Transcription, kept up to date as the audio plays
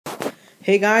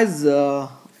Hey guys,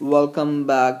 welcome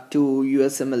back to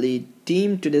USMLE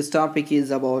team. Today's topic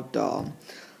is about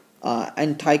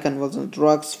anti-convulsant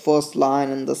drugs, first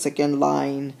line and the second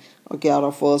line. Okay,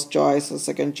 our first choice, or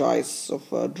second choice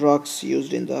of drugs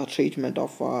used in the treatment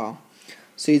of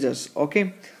seizures.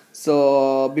 Okay,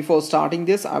 so before starting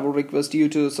this, I will request you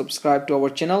to subscribe to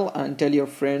our channel and tell your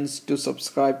friends to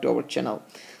subscribe to our channel.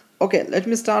 Okay, let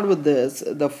me start with this.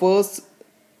 The first,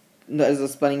 there is a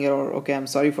spelling error. Okay, I'm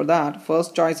sorry for that.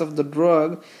 First choice of the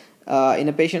drug in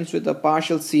a patient with a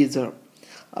partial seizure.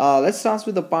 Let's start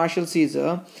with the partial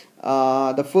seizure.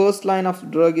 The first line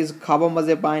of drug is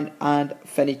carbamazepine and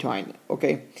phenytoin.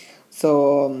 Okay,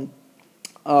 so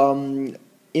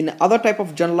in other type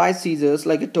of generalized seizures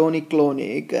like a tonic,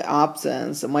 clonic,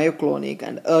 absence, myoclonic,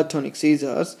 and atonic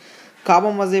seizures,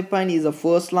 carbamazepine is the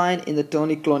first line in the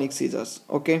tonic clonic seizures.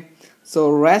 Okay, so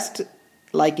rest,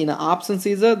 like in an absence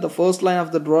seizure, the first line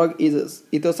of the drug is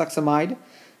ethosuximide,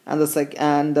 and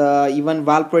even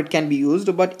valproate can be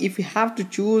used. But if you have to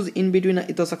choose in between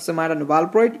ethosuximide and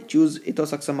valproate, choose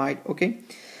ethosuximide. Okay.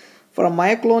 For a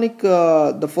myoclonic,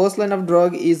 the first line of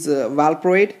drug is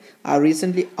valproate. I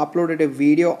recently uploaded a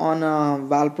video on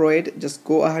valproate. Just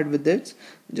go ahead with it.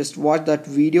 Just watch that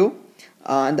video.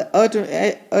 And the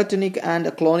atonic and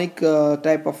clonic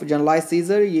type of generalized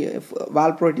seizure,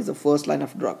 valproate is the first line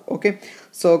of drug. Okay,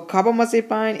 so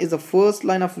carbamazepine is the first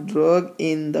line of drug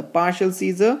in the partial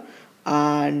seizure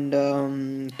and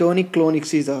tonic clonic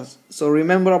seizures. So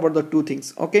remember about the two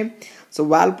things. Okay, so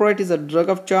valproate is a drug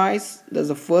of choice.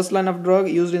 There's a first line of drug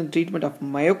used in treatment of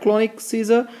myoclonic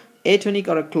seizure, atonic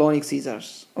or clonic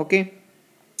seizures. Okay,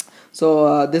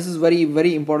 so this is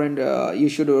very important. You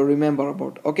should remember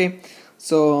about. Okay,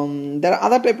 so there are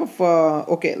other type of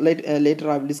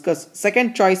later I will discuss.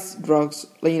 Second choice drugs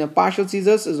in partial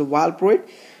seizures is valproate,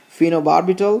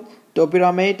 phenobarbital,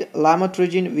 topiramate,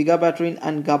 lamotrigine, vigabatrin,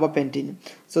 and gabapentin.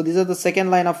 So these are the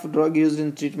second line of drug used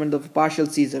in treatment of partial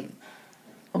seizure.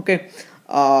 Okay,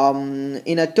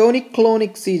 in a tonic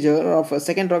clonic seizure of a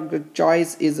second drug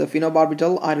choice is a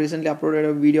phenobarbital. I recently uploaded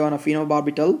a video on a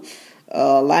phenobarbital.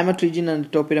 Lamotrigine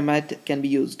and topiramate can be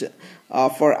used.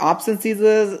 For absence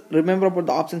seizures, remember about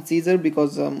the absence seizure,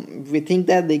 because we think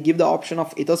that they give the option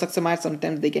of ethosuximide.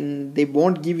 Sometimes they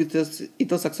won't give you this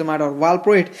ethosuximide or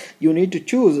valproate. You need to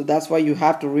choose. That's why you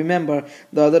have to remember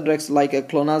the other drugs like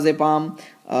clonazepam,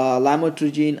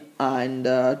 lamotrigine, and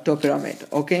topiramate.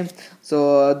 Okay,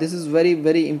 so this is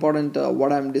very important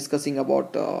what I'm discussing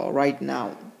about right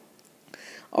now.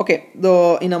 Okay,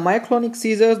 in a myoclonic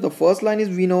seizures, the first line is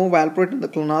we know valproate and the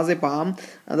clonazepam,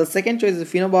 and the second choice is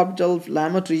phenobarbital,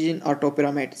 lamotrigine, or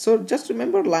topiramate. So just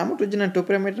remember, lamotrigine and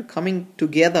topiramate are coming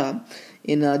together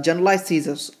in generalized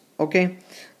seizures. Okay,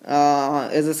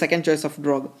 as a second choice of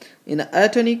drug. In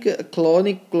atonic,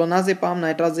 clonic, clonazepam,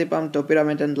 nitrazepam,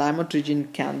 topiramate, and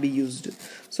lamotrigine can be used.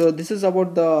 So this is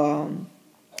about the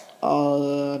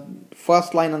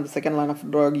first line and the second line of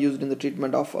drug used in the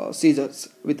treatment of seizures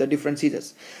with the different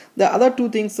seizures. The other two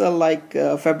things are like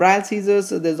febrile seizures.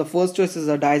 There's the first choice is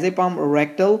a diazepam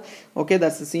rectal. Okay,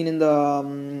 that's seen in the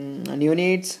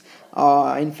neonates,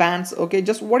 infants. Okay,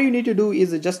 just what you need to do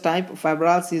is just type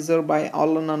febrile seizure by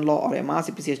Allen and Law or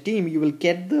MRCPCH team. You will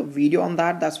get the video on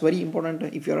that. That's very important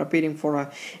if you're appearing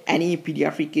for any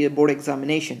pediatric board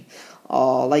examination.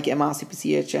 Like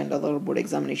MRCPCH and other board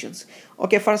examinations.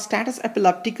 Okay, for status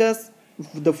epilepticus,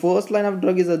 the first line of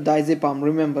drug is a diazepam.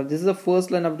 Remember, this is the first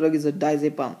line of drug is a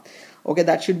diazepam. Okay,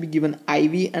 that should be given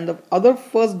IV, and the other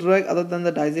first drug other than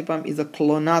the diazepam is a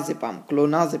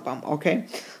clonazepam. Okay,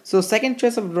 so second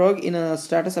choice of drug in a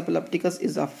status epilepticus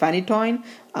is a phenytoin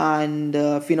and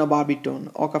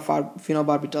phenobarbital. Okay,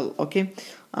 phenobarbital. Okay,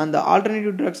 and the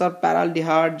alternative drugs are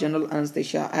paraldehyde, general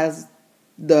anesthesia. As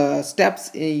the steps,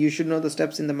 you should know the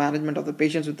steps in the management of the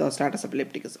patients with the status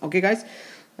epilepticus. Okay guys,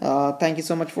 thank you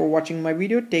so much for watching my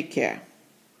video. Take care.